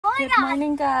Good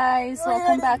morning, guys.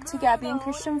 Welcome back to Gabby and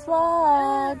Christian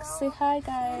Vlogs. Say hi,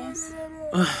 guys.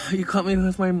 You caught me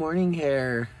with my morning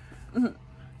hair.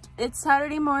 It's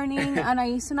Saturday morning.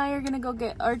 Anais and I are gonna go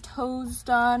get our toes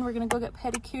done. We're gonna go get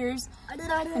pedicures,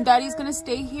 and Daddy's gonna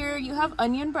stay here. You have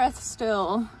onion breath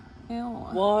still. Ew.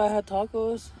 Well, I had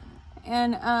tacos.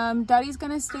 And Daddy's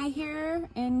gonna stay here,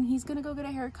 and he's gonna go get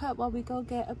a haircut while we go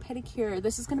get a pedicure.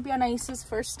 This is gonna be Anais's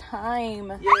first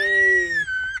time. Yay!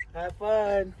 Have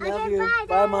fun. Love you.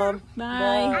 Bye, Mom.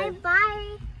 Bye.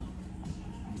 Bye.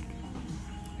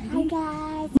 Hi,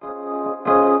 guys.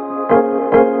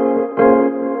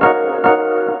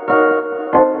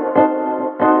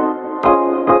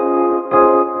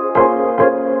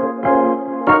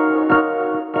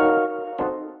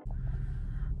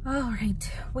 All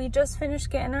right, we just finished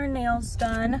getting our nails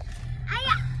done.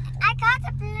 I got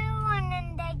the blue one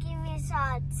and they gave me a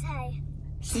massage.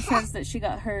 She says that she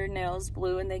got her nails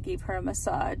blue and they gave her a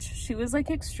massage. She was like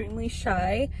extremely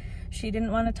shy. She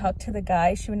didn't want to talk to the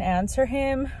guy. She wouldn't answer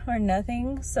him or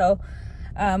nothing. So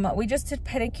we just did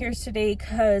pedicures today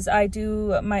because I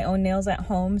do my own nails at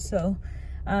home. So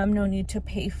no need to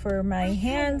pay for my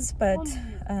hands, but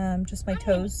just my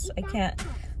toes. I can't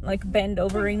like bend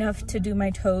over enough to do my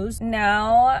toes.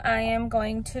 Now I am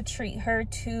going to treat her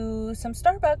to some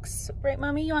Starbucks. Right,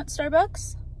 Mommy? You want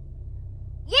Starbucks?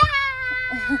 Yeah!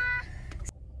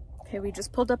 Okay, we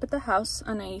just pulled up at the house.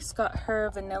 Anais got her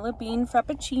vanilla bean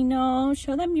frappuccino.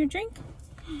 Show them your drink.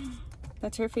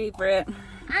 That's her favorite.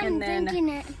 I'm drinking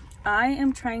it. I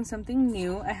am trying something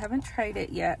new. I haven't tried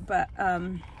it yet, but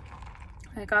I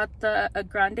got a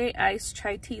grande iced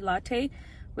chai tea latte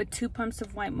with 2 pumps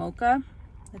of white mocha.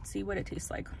 Let's see what it tastes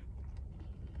like.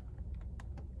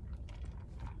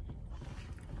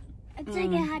 It's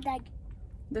like a hot dog.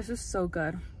 This is so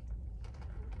good.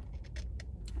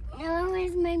 It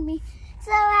always made me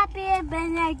so happy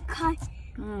when I got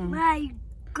my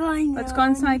gun. Let's go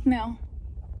inside now.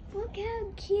 Look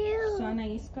how cute. So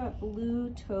Anais got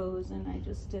blue toes and I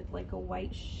just did like a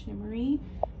white shimmery.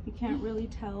 You can't really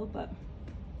tell, but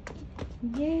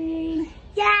yay.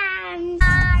 Yeah.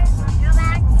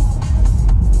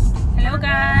 Hello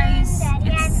guys.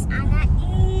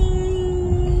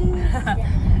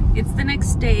 It's the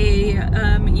next day.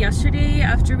 Yesterday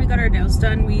after we got our nails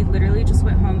done, we literally just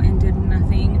went home and did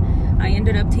nothing. I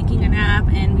ended up taking a nap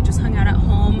and we just hung out at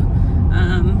home.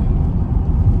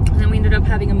 And then we ended up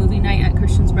having a movie night at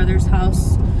Christian's brother's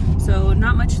house. So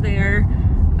not much there.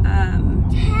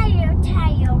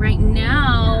 Right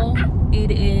now it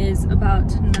is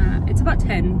about, it's about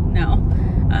 10 now.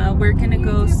 We're gonna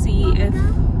go see if,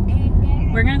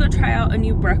 we're gonna go try out a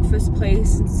new breakfast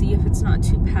place and see if it's not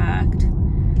too packed.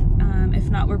 If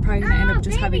not, we're probably gonna end up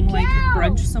just having like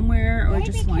brunch somewhere or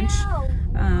just lunch.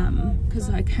 Because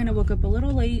I kind of woke up a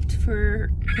little late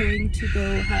for going to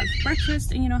go have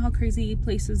breakfast, and you know how crazy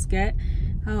places get,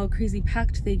 how crazy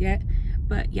packed they get.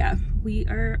 But yeah, we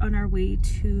are on our way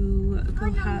to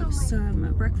go have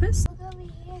some breakfast.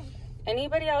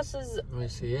 Anybody else's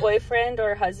boyfriend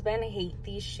or husband hate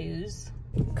these shoes?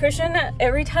 Christian,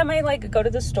 every time I like go to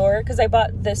the store, because I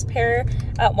bought this pair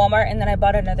at Walmart and then I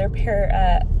bought another pair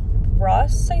at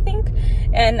Ross, I think,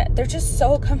 and they're just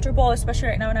so comfortable, especially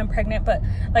right now when I'm pregnant. But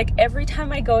like every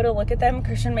time I go to look at them,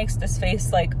 Christian makes this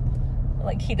face like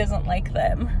he doesn't like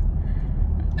them.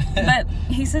 But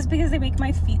he says because they make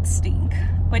my feet stink,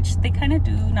 which they kind of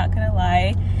do, not gonna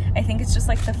lie. I think it's just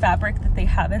like the fabric that they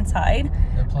have inside.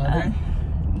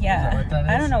 Yeah,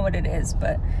 I don't know what it is,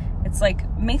 but it's like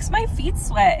makes my feet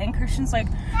sweat, and Christian's like,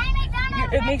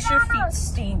 it makes your feet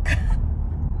stink.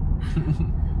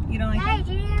 You don't like Hey,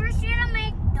 did you ever see the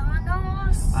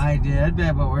McDonald's? I did,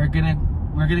 but we're gonna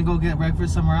go get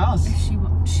breakfast somewhere else.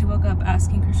 She woke up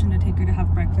asking Christian to take her to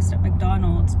have breakfast at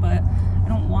McDonald's, but I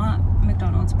don't want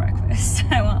McDonald's breakfast.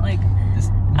 I want like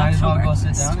might as well breakfast.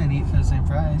 go sit down and eat for the same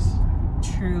price.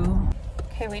 True.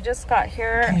 Okay, we just got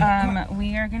here.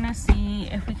 We are gonna see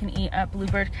if we can eat at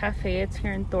Bluebird Cafe. It's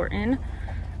here in Thornton.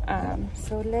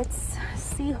 So let's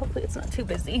see. Hopefully it's not too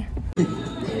busy.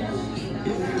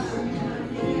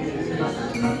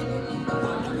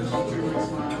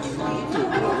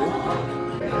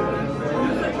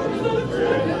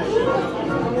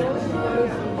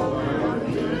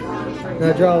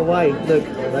 Now draw a white. Look,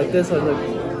 like this one. Look.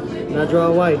 Now draw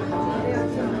a white.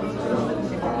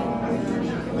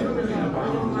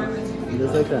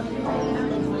 Just like that.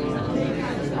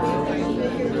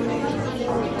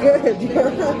 Good.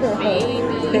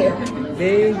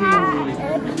 Baby.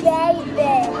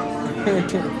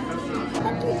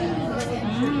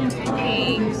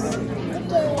 Thanks.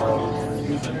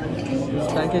 These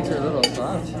pancakes are a little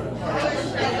soft.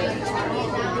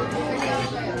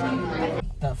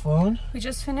 phone? We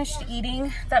just finished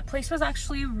eating. That place was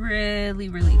actually really,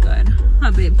 really good.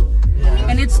 Huh, babe? Yeah.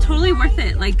 And it's totally worth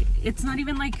it. Like, it's not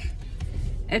even like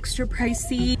extra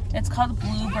pricey. It's called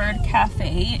Bluebird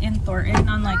Cafe in Thornton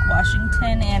on like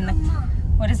Washington and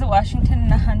what is it? Washington and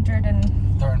 100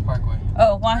 and Thornton Parkway.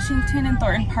 Oh, Washington and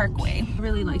Thornton Parkway.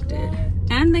 Really liked it.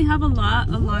 And they have a lot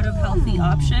of healthy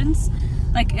options.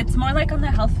 Like, it's more like on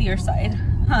the healthier side,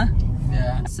 huh?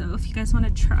 Yeah. So if you guys want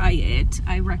to try it,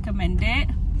 I recommend it.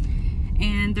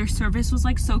 And their service was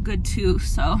like so good too.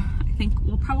 So I think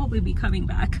we'll probably be coming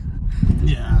back.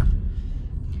 Yeah.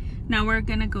 Now we're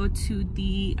gonna go to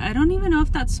the, I don't even know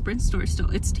if that's Sprint store still.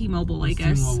 It's T-Mobile, I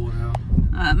guess. T-Mobile now.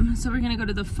 So we're gonna go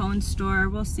to the phone store.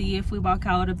 We'll see if we walk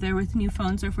out of there with new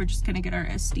phones or if we're just gonna get our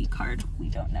SD card. We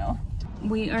don't know.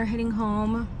 We are heading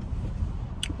home.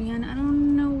 And I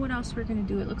don't know what else we're gonna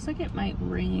do. It looks like it might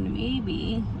rain,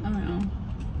 maybe. I don't know.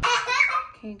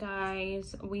 Okay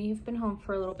guys, we've been home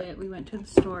for a little bit. We went to the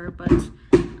store, but Look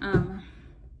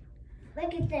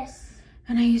at this.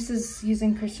 and I was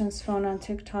using Christian's phone on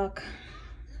TikTok.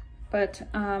 But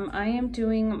I am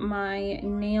doing my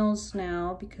nails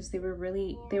now because they were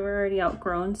already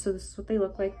outgrown. So this is what they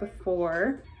look like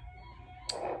before.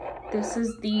 This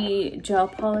is the gel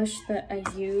polish that I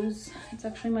use. It's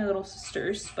actually my little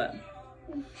sister's, but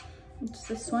it's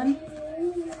this one.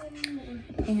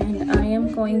 And I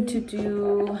am going to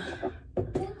do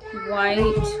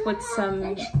white with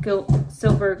some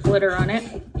silver glitter on it.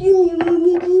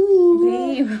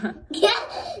 Babe.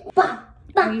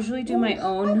 I usually do my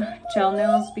own gel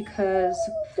nails because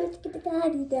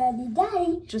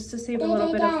just to save a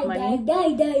little bit of money.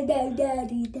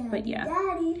 But yeah,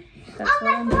 that's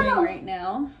what I'm doing right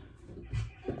now.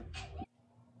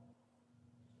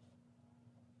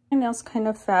 My nails kind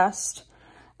of fast.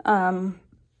 So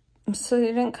they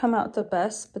didn't come out the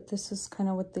best, but this is kind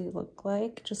of what they look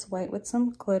like. Just white with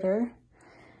some glitter.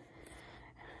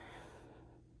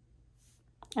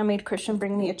 I made Christian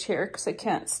bring me a chair because I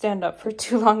can't stand up for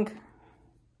too long.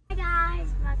 Hi guys,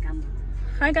 welcome.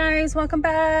 Hi guys, welcome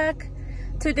back.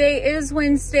 Today is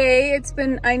Wednesday.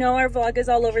 I know our vlog is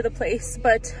all over the place,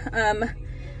 but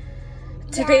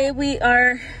today we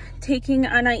are taking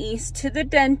Anais to the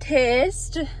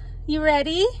dentist. You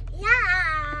ready? Yeah,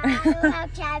 I don't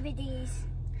have cavities.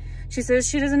 She says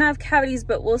she doesn't have cavities,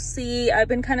 but we'll see. I've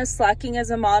been kind of slacking as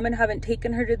a mom and haven't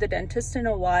taken her to the dentist in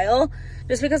a while.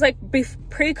 Just because like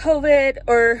pre-COVID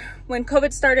or when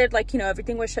COVID started, like, you know,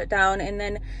 everything was shut down. And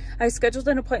then I scheduled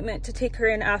an appointment to take her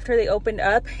in after they opened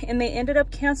up. And they ended up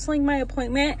canceling my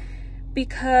appointment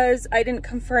because I didn't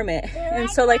confirm it. And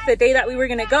so like the day that we were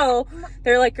going to go,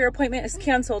 they're like, your appointment is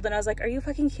canceled. And I was like, are you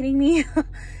fucking kidding me?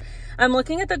 I'm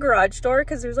looking at the garage door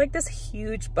because there's like this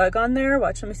huge bug on there.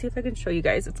 Watch, let me see if I can show you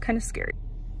guys. It's kind of scary.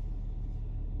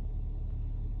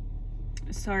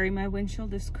 Sorry, my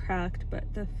windshield is cracked,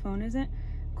 but the phone isn't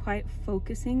quite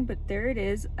focusing, but there it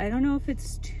is. I don't know if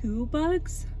it's 2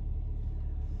 bugs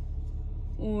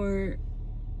or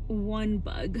 1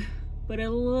 bug, but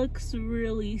it looks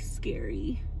really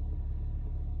scary.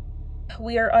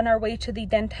 We are on our way to the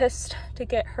dentist to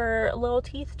get her little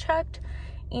teeth checked.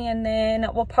 And then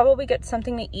we'll probably get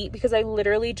something to eat because I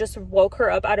literally just woke her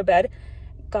up out of bed,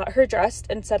 got her dressed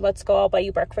and said, let's go, I'll buy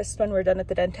you breakfast when we're done at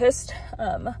the dentist.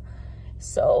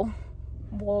 So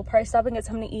we'll probably stop and get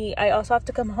something to eat. I also have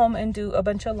to come home and do a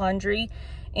bunch of laundry,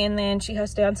 and then she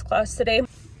has dance class today.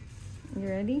 You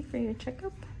ready for your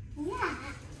checkup? Yeah.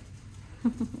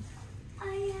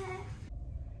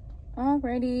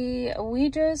 Alrighty, we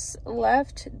just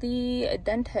left the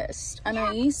dentist.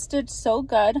 Anais did so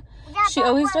good. She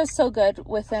always does so good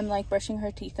with them, like brushing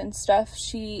her teeth and stuff.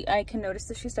 I can notice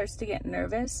that she starts to get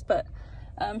nervous, but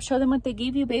show them what they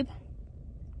gave you, babe.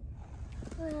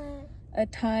 A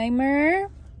timer.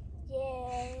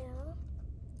 Yeah.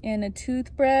 And a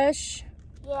toothbrush.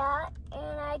 Yeah,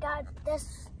 and I got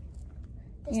this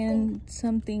and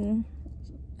something,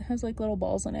 it has like little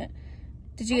balls in it.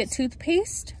 Did you get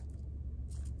toothpaste?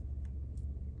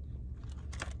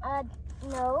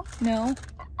 No. No?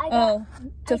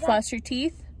 To floss your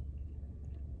teeth?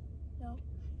 No.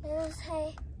 This is,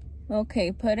 hey.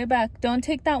 Okay, put it back. Don't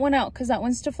take that one out because that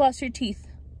one's to floss your teeth.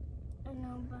 I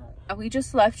know, but... We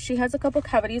just left. She has a couple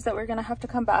cavities that we're going to have to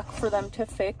come back for them to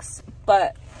fix,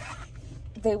 but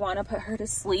they want to put her to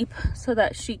sleep so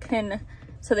that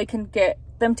they can get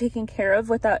them taken care of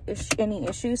without any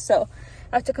issues. So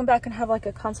I have to come back and have like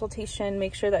a consultation,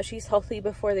 make sure that she's healthy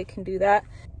before they can do that.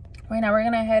 Right now we're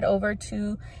gonna head over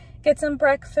to get some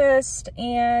breakfast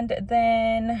and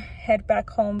then head back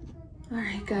home. All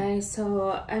right guys,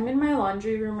 so I'm in my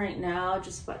laundry room right now,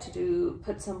 just about to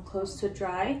put some clothes to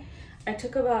dry. I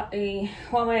took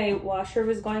while my washer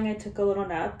was going, I took a little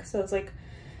nap because I was like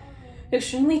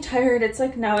extremely tired. It's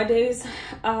like nowadays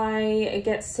I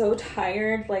get so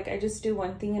tired, like I just do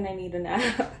one thing and I need a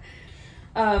nap.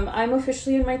 I'm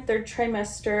officially in my 3rd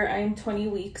trimester. I'm 20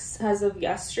 weeks as of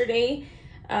yesterday.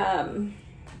 And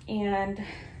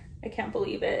I can't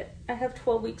believe it. I have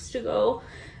 12 weeks to go,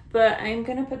 but I'm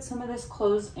gonna put some of this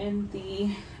clothes in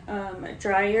the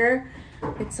dryer.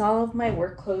 It's all of my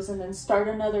work clothes, and then start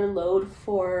another load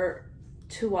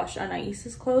to wash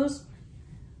Anais's clothes.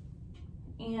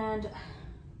 And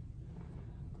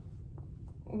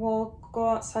we'll go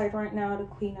outside right now to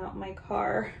clean out my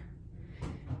car.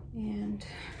 And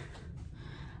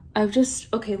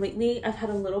lately I've had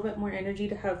a little bit more energy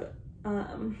to have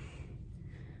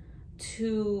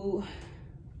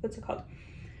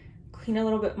clean a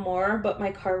little bit more, but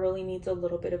my car really needs a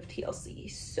little bit of TLC,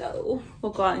 so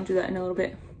we'll go out and do that in a little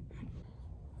bit.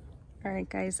 All right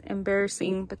guys,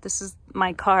 embarrassing, but this is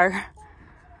my car.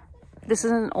 This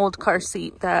is an old car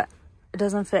seat that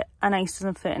doesn't fit, Anais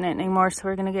doesn't fit in it anymore, so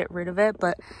we're gonna get rid of it.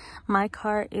 But my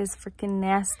car is freaking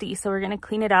nasty, so we're gonna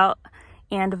clean it out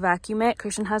and vacuum it.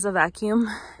 Christian has a vacuum,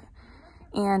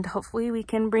 and hopefully we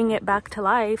can bring it back to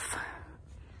life.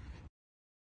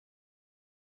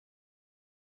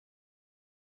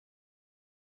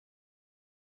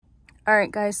 All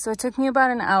right guys, so it took me about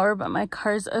an hour, but my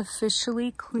car's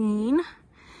officially clean.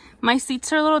 My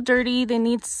seats are a little dirty, they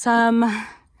need some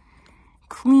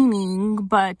cleaning,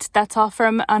 but that's all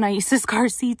from Anais's car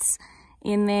seats.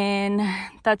 And then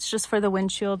that's just for the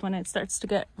windshield when it starts to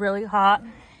get really hot.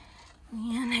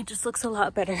 And it just looks a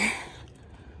lot better.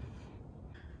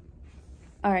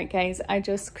 All right guys,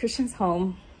 Christian's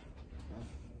home.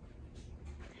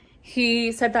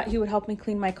 He said that he would help me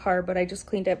clean my car, but I just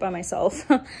cleaned it by myself.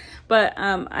 But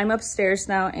I'm upstairs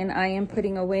now and I am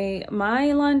putting away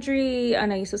my laundry.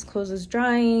 Anais's clothes is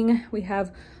drying. We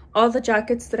have all the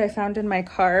jackets that I found in my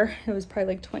car. It was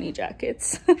probably like 20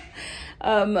 jackets.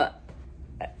 I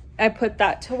put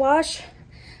that to wash.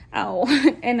 Ow.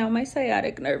 And now my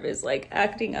sciatic nerve is like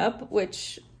acting up,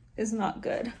 which is not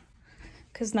good,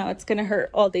 because now it's gonna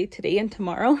hurt all day today and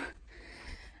tomorrow.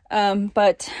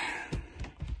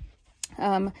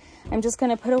 I'm just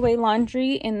gonna put away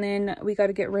laundry, and then we got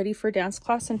to get ready for dance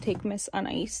class and take Miss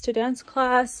Anais to dance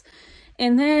class.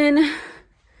 And then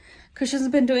Christian's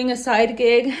been doing a side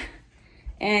gig,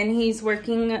 and he's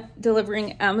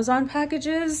delivering Amazon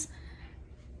packages.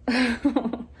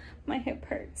 My hip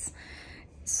hurts.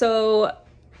 So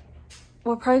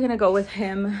we're probably gonna go with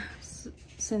him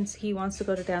since he wants to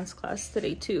go to dance class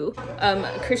today too.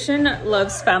 Christian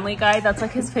loves Family Guy. That's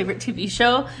like his favorite TV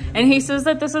show. And he says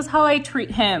that this is how I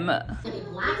treat him. What?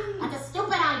 That's a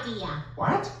stupid idea.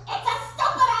 What? It's a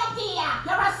stupid idea.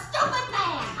 You're a stupid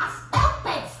man. A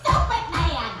stupid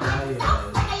man. I'm so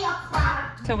sick of your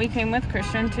crap. So we came with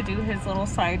Christian to do his little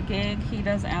side gig. He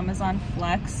does Amazon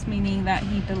Flex, meaning that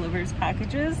he delivers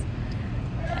packages.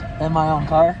 In my own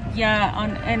car? Yeah,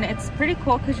 and it's pretty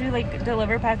cool because you like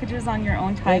deliver packages on your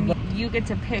own time. You get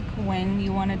to pick when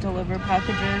you want to deliver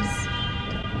packages.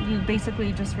 You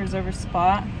basically just reserve a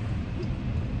spot,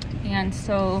 and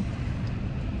so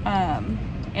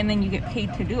and then you get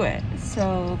paid to do it.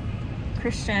 So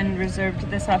Christian reserved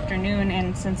this afternoon,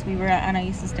 and since we were at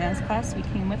Anais's dance class, we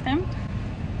came with him.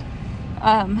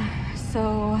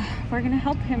 So we're gonna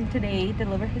help him today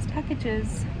deliver his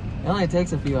packages. It only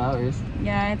takes a few hours.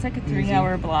 Yeah, it's like a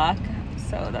 3-hour block,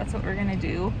 so that's what we're gonna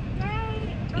do.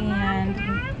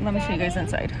 And let me show you guys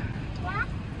inside.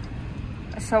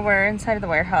 So we're inside of the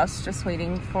warehouse just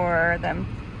waiting for them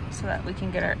so that we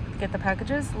can get the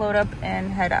packages, load up,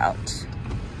 and head out.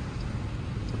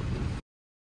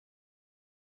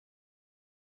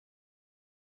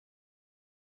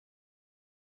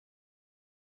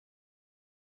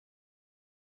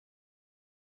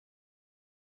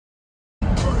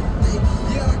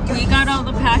 We got all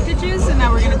the packages and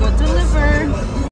now we're gonna go deliver.